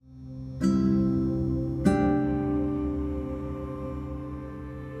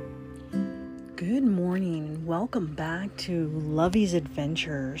Good morning and welcome back to Lovey's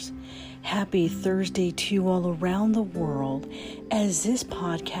Adventures. Happy Thursday to you all around the world, as this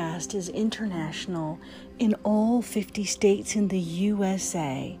podcast is international in all 50 states in the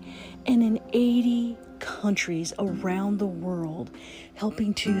USA and in 80 countries around the world,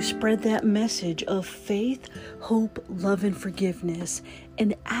 helping to spread that message of faith, hope, love, and forgiveness,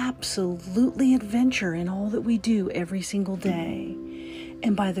 and absolutely adventure in all that we do every single day.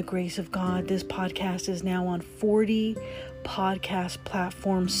 And by the grace of God, this podcast is now on 40 podcast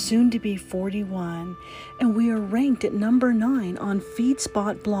platforms, soon to be 41. And we are ranked at number 9 on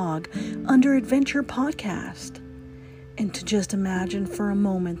FeedSpot blog under Adventure Podcast. And to just imagine for a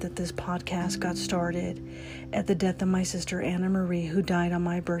moment that this podcast got started at the death of my sister Anna Marie, who died on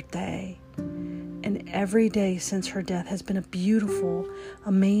my birthday. And every day since her death has been a beautiful,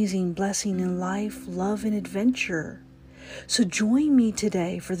 amazing blessing in life, love, and adventure. So join me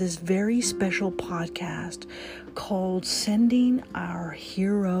today for this very special podcast called Sending Our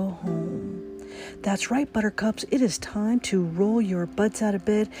Hero Home. That's right, Buttercups. It is time to roll your butts out of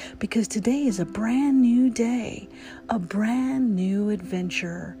bed because today is a brand new day, a brand new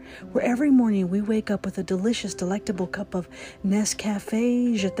adventure, where every morning we wake up with a delicious, delectable cup of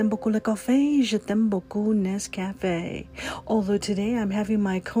Nescafé. Je t'aime beaucoup le café, je t'aime beaucoup Nescafé. Although today I'm having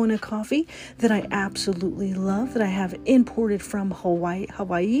my Kona coffee that I absolutely love, that I have imported from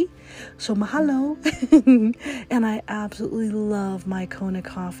Hawaii. So mahalo. And I absolutely love my Kona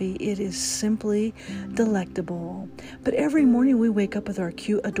coffee. It is simply delectable. But every morning we wake up with our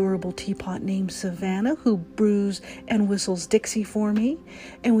cute, adorable teapot named Savannah, who brews and whistles Dixie for me.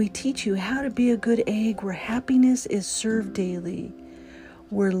 And we teach you how to be a good egg, where happiness is served daily,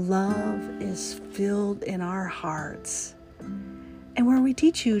 where love is filled in our hearts, and where we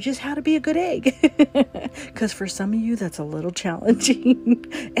teach you just how to be a good egg. Because for some of you, that's a little challenging.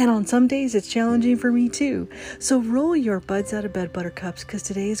 And on some days, it's challenging for me too. So roll your buds out of bed, Buttercups, because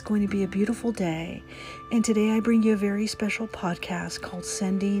today is going to be a beautiful day. And today I bring you a very special podcast called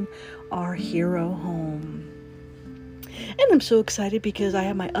Sending Our Hero Home. And I'm so excited because I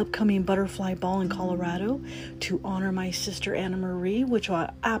have my upcoming butterfly ball in Colorado to honor my sister Anna Marie, which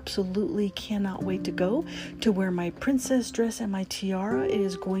I absolutely cannot wait to go, to wear my princess dress and my tiara. It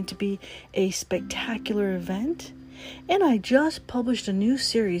is going to be a spectacular event. And I just published a new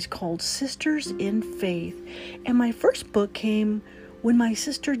series called Sisters in Faith. And my first book came when my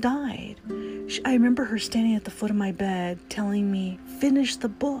sister died. I remember her standing at the foot of my bed telling me, finish the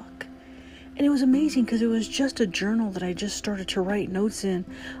book. And it was amazing because it was just a journal that I just started to write notes in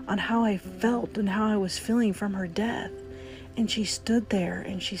on how I felt and how I was feeling from her death. And she stood there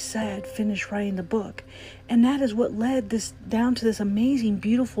and she said, finish writing the book. And that is what led this down to this amazing,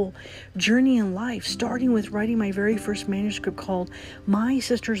 beautiful journey in life, starting with writing my very first manuscript called My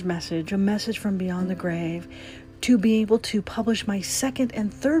Sister's Message, a message from beyond the grave, to be able to publish my second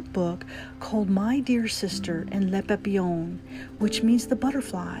and third book called My Dear Sister and Les Papillons, which means the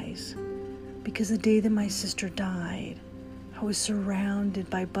butterflies. Because the day that my sister died, I was surrounded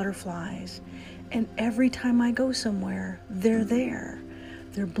by butterflies. And every time I go somewhere, they're there.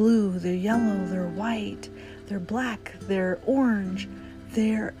 They're blue, they're yellow, they're white, they're black, they're orange.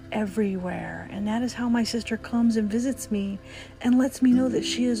 They're everywhere. And that is how my sister comes and visits me and lets me know that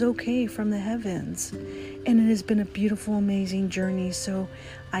she is okay from the heavens. And it has been a beautiful, amazing journey. So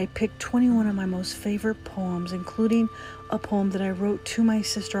I picked 21 of my most favorite poems, including a poem that I wrote to my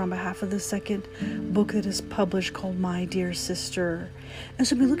sister on behalf of the second book that is published called My Dear Sister. And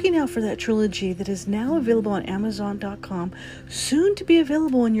so be looking out for that trilogy that is now available on Amazon.com, soon to be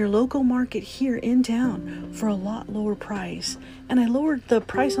available in your local market here in town for a lot lower price. And I lowered the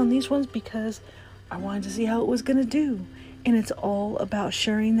price on these ones because I wanted to see how it was going to do. And it's all about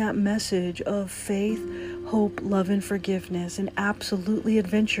sharing that message of faith, hope, love, and forgiveness, and absolutely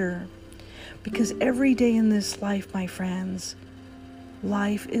adventure. Because every day in this life, my friends,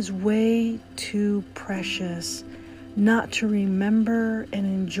 life is way too precious not to remember and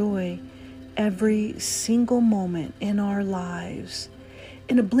enjoy every single moment in our lives.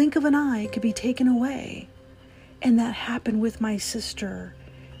 In a blink of an eye, it could be taken away. And that happened with my sister.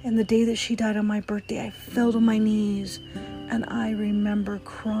 And the day that she died on my birthday, I fell to my knees. And I remember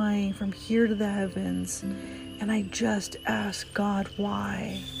crying from here to the heavens. And I just asked God,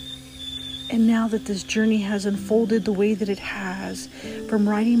 why? And now that this journey has unfolded the way that it has, from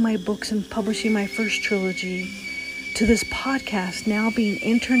writing my books and publishing my first trilogy, to this podcast now being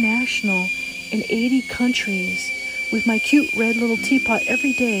international in 80 countries, with my cute red little teapot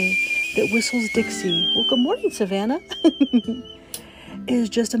every day that whistles Dixie. Well, good morning, Savannah. It is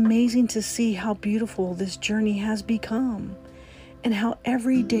just amazing to see how beautiful this journey has become. and how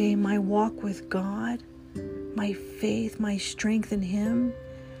every day my walk with God, my faith, my strength in Him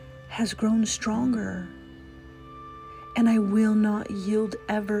has grown stronger. And I will not yield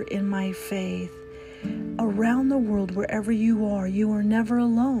ever in my faith. Around the world, wherever you are never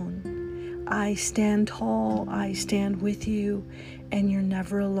alone. I stand tall, I stand with you, and you're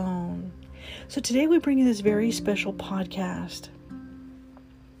never alone. So today we bring you this very special podcast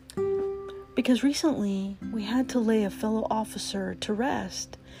because recently we had to lay a fellow officer to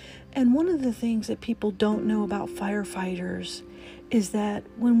rest. And one of the things that people don't know about firefighters is that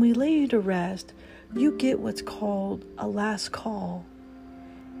when we lay you to rest, you get what's called a last call.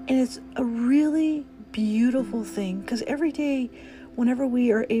 And it's a really beautiful thing because every day, whenever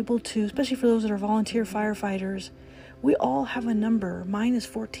we are able to, especially for those that are volunteer firefighters, we all have a number. Mine is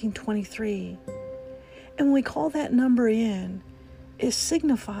 1423. And when we call that number in, it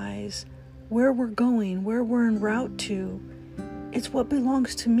signifies where we're going, where we're en route to. It's what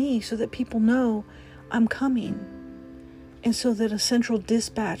belongs to me so that people know I'm coming. And so that a central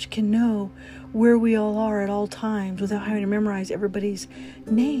dispatch can know where we all are at all times without having to memorize everybody's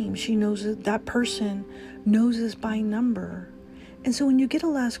name. She knows that person knows us by number. And so when you get a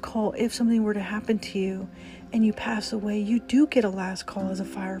last call, if something were to happen to you and you pass away, you do get a last call as a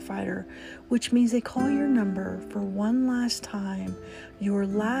firefighter, which means they call your number for one last time, your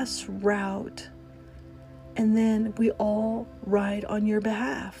last route, and then we all ride on your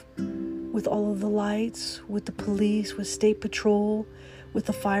behalf with all of the lights, with the police, with state patrol, with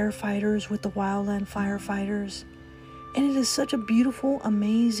the firefighters, with the wildland firefighters. And it is such a beautiful,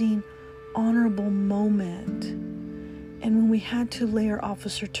 amazing, honorable moment. And when we had to lay our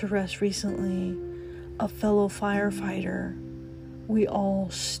officer to rest recently, a fellow firefighter, we all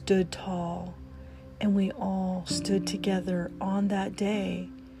stood tall and we all stood together on that day,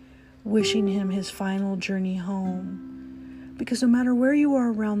 wishing him his final journey home. Because no matter where you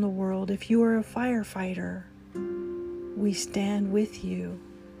are around the world, if you are a firefighter, we stand with you.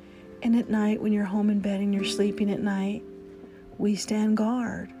 And at night, when you're home in bed and you're sleeping at night, we stand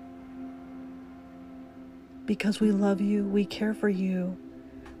guard. Because we love you, we care for you,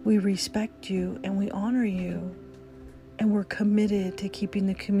 we respect you, and we honor you. And we're committed to keeping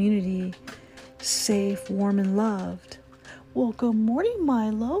the community safe, warm, and loved. Well, good morning,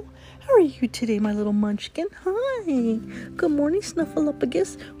 Milo. How are you today, my little munchkin? Hi. Good morning,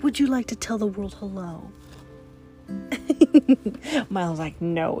 Snuffleupagus. Would you like to tell the world hello? Milo's like,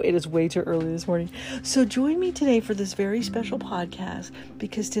 no, it is way too early this morning. So join me today for this very special podcast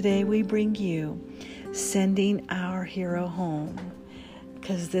because today we bring you Sending Our Hero Home.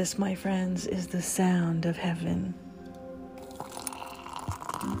 Because this, my friends, is the sound of heaven.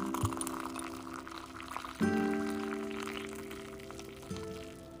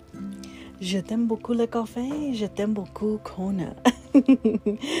 Je t'aime beaucoup le café, je t'aime beaucoup Kona.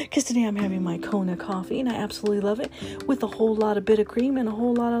 Because today I'm having my Kona coffee and I absolutely love it with a whole lot of bit of cream and a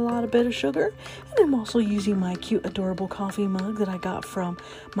whole lot of bit of sugar. And I'm also using my cute, adorable coffee mug that I got from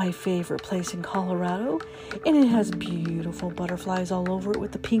my favorite place in Colorado. And it has beautiful butterflies all over it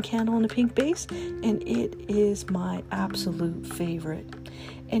with the pink handle and the pink base. And it is my absolute favorite.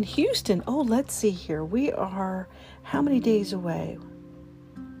 And Houston, oh, let's see here. We are how many days away?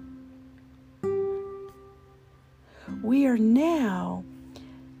 We are now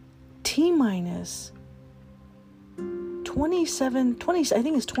T-minus 27, 20, I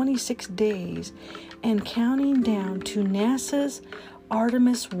think it's 26 days and counting down to NASA's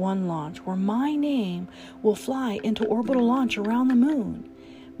Artemis 1 launch, where my name will fly into orbital launch around the moon,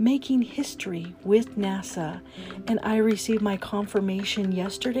 making history with NASA. And I received my confirmation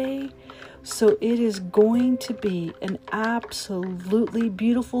yesterday. So it is going to be an absolutely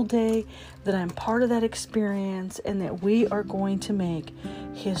beautiful day that I'm part of that experience and that we are going to make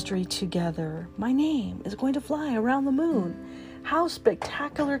history together. My name is going to fly around the moon. How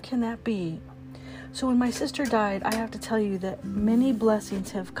spectacular can that be? So when my sister died, I have to tell you that many blessings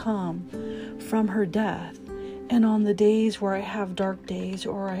have come from her death. And on the days where I have dark days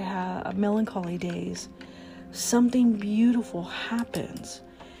or I have melancholy days, something beautiful happens.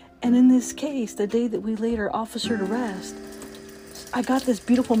 And in this case, the day that we laid our officer to rest, I got this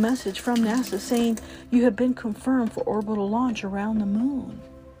beautiful message from NASA saying, you have been confirmed for orbital launch around the moon.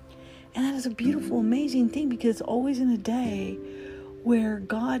 And that is a beautiful, amazing thing because it's always in a day where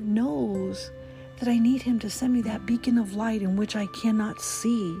God knows that I need Him to send me that beacon of light in which I cannot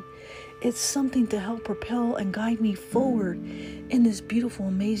see. It's something to help propel and guide me forward in this beautiful,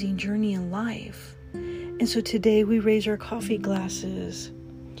 amazing journey in life. And so today we raise our coffee glasses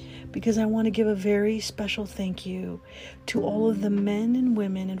because I want to give a very special thank you to all of the men and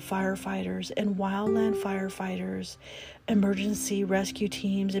women and firefighters and wildland firefighters, emergency rescue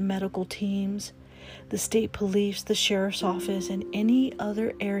teams and medical teams, the state police, the sheriff's office, and any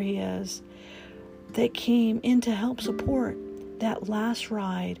other areas that came in to help support that last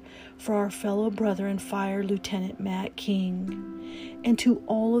ride for our fellow brother and Fire Lieutenant Matt King, and to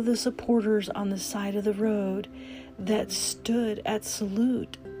all of the supporters on the side of the road that stood at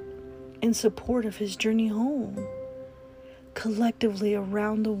salute in support of his journey home. Collectively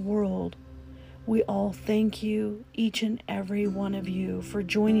around the world, we all thank you, each and every one of you, for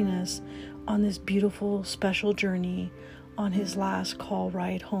joining us on this beautiful, special journey on his last call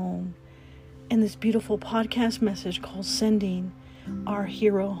ride home, and this beautiful podcast message called Sending Our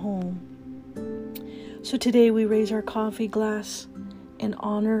Hero Home. So today we raise our coffee glass in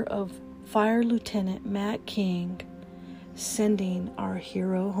honor of Fire Lieutenant Matt King, sending our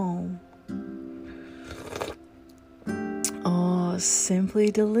hero home. Oh, simply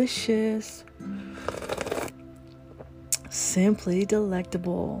delicious. Simply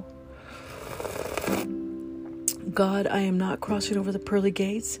delectable. God, I am not crossing over the pearly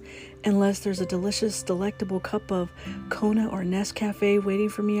gates unless there's a delicious, delectable cup of Kona or Nescafe waiting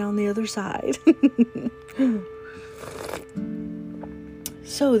for me on the other side.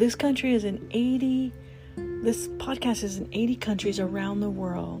 So this podcast is in 80 countries around the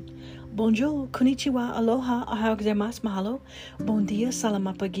world. Bonjour, konnichiwa, aloha, ahau gozaimasu, mahalo. Bon dia,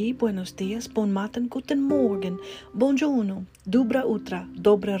 salamapagi, buenos dias, bon matin, guten morgen, buongiorno, dobra utra,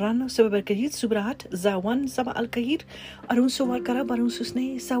 dobra rana, sababarkahir, subrahat, zawan, saba alkahir, arun sawarkara, barun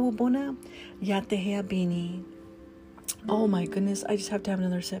susne, sawubona, yatehea bini. Oh my goodness, I just have to have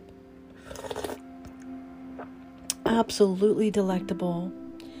another sip. Absolutely delectable.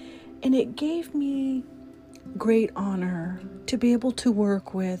 And it gave me great honor to be able to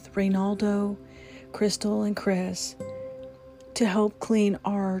work with Reynaldo, Crystal, and Chris to help clean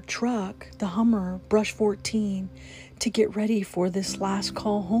our truck, the Hummer Brush 14, to get ready for this last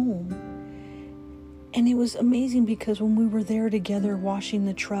call home. And it was amazing because when we were there together washing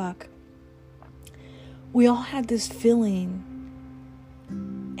the truck, we all had this feeling,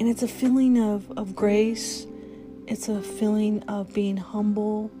 and it's a feeling of grace. It's a feeling of being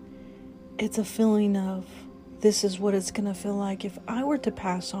humble. It's a feeling of, this is what it's going to feel like if I were to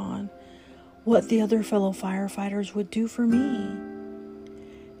pass on what the other fellow firefighters would do for me.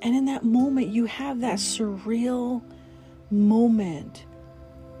 And in that moment, you have that surreal moment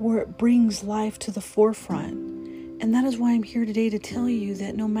where it brings life to the forefront. And that is why I'm here today to tell you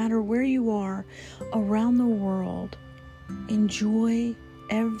that no matter where you are around the world, enjoy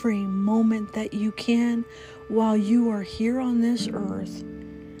every moment that you can while you are here on this earth.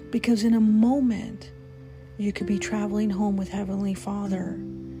 Because in a moment, you could be traveling home with Heavenly Father.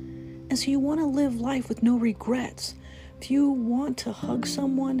 And so you want to live life with no regrets. If you want to hug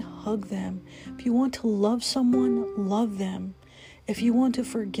someone, hug them. If you want to love someone, love them. If you want to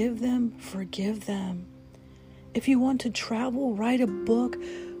forgive them, forgive them. If you want to travel, write a book,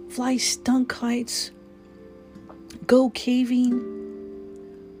 fly stunt kites, go caving,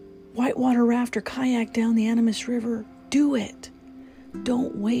 whitewater raft or kayak down the Animas River, do it.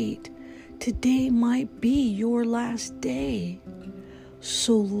 Don't wait. Today might be your last day.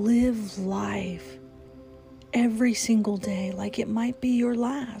 So live life every single day like it might be your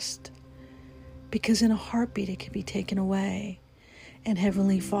last. Because in a heartbeat it could be taken away. And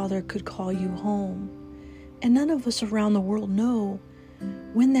Heavenly Father could call you home. And none of us around the world know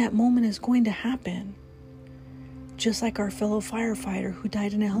when that moment is going to happen. Just like our fellow firefighter who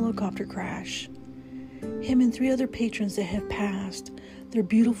died in a helicopter crash. Him and 3 other patrons that have passed, their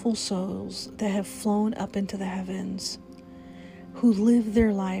beautiful souls that have flown up into the heavens, who live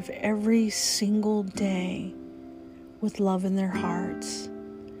their life every single day with love in their hearts.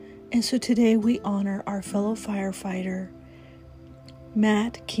 And so today we honor our fellow firefighter,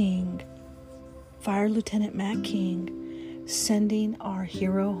 Matt King, Fire Lieutenant Matt King, sending our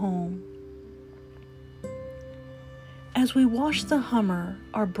hero home. As we wash the Hummer,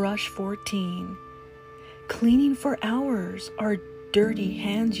 our Brush 14, cleaning for hours, our dirty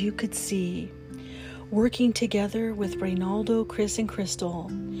hands you could see, working together with Reynaldo, Chris, and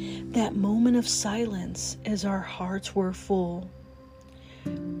Crystal, that moment of silence as our hearts were full.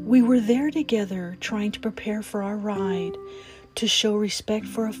 We were there together trying to prepare for our ride, to show respect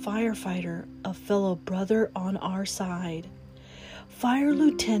for a firefighter, a fellow brother on our side. Fire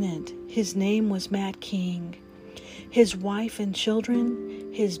Lieutenant, his name was Matt King. His wife and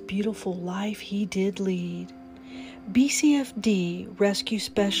children, his beautiful life he did lead. BCFD rescue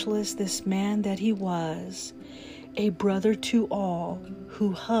specialist, this man that he was, a brother to all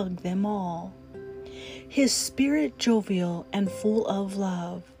who hug them all. His spirit jovial and full of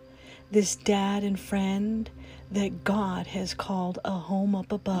love, this dad and friend that God has called a home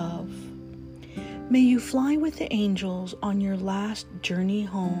up above. May you fly with the angels on your last journey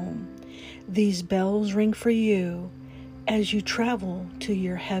home. These bells ring for you as you travel to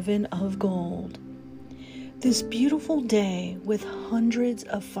your heaven of gold. This beautiful day with hundreds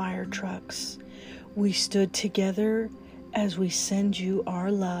of fire trucks, we stood together as we send you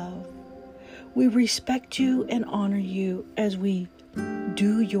our love. We respect you and honor you as we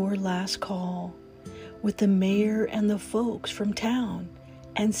do your last call with the mayor and the folks from town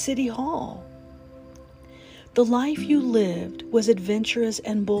and City Hall. The life you lived was adventurous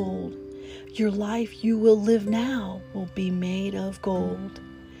and bold. Your life you will live now will be made of gold.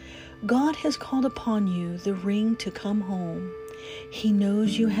 God has called upon you the ring to come home. He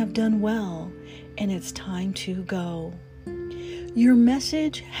knows you have done well, and it's time to go. Your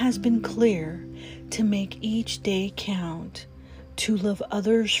message has been clear to make each day count, to love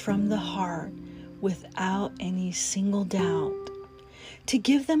others from the heart without any single doubt, to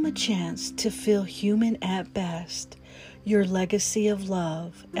give them a chance to feel human at best, your legacy of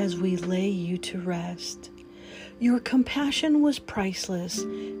love as we lay you to rest. Your compassion was priceless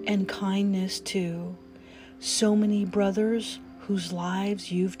and kindness too. So many brothers whose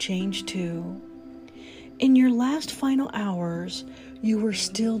lives you've changed too. In your last final hours, you were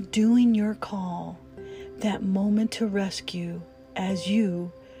still doing your call, that moment to rescue as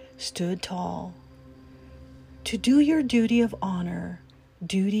you stood tall. To do your duty of honor,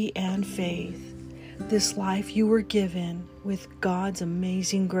 duty and faith, this life you were given with God's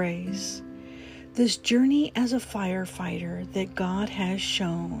amazing grace. This journey as a firefighter that God has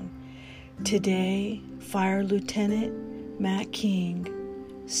shown. Today, Fire Lieutenant Matt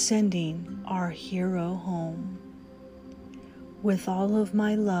King, sending our hero home. With all of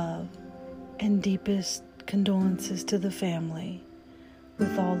my love and deepest condolences to the family,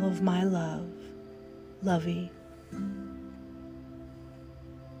 with all of my love, Lovey.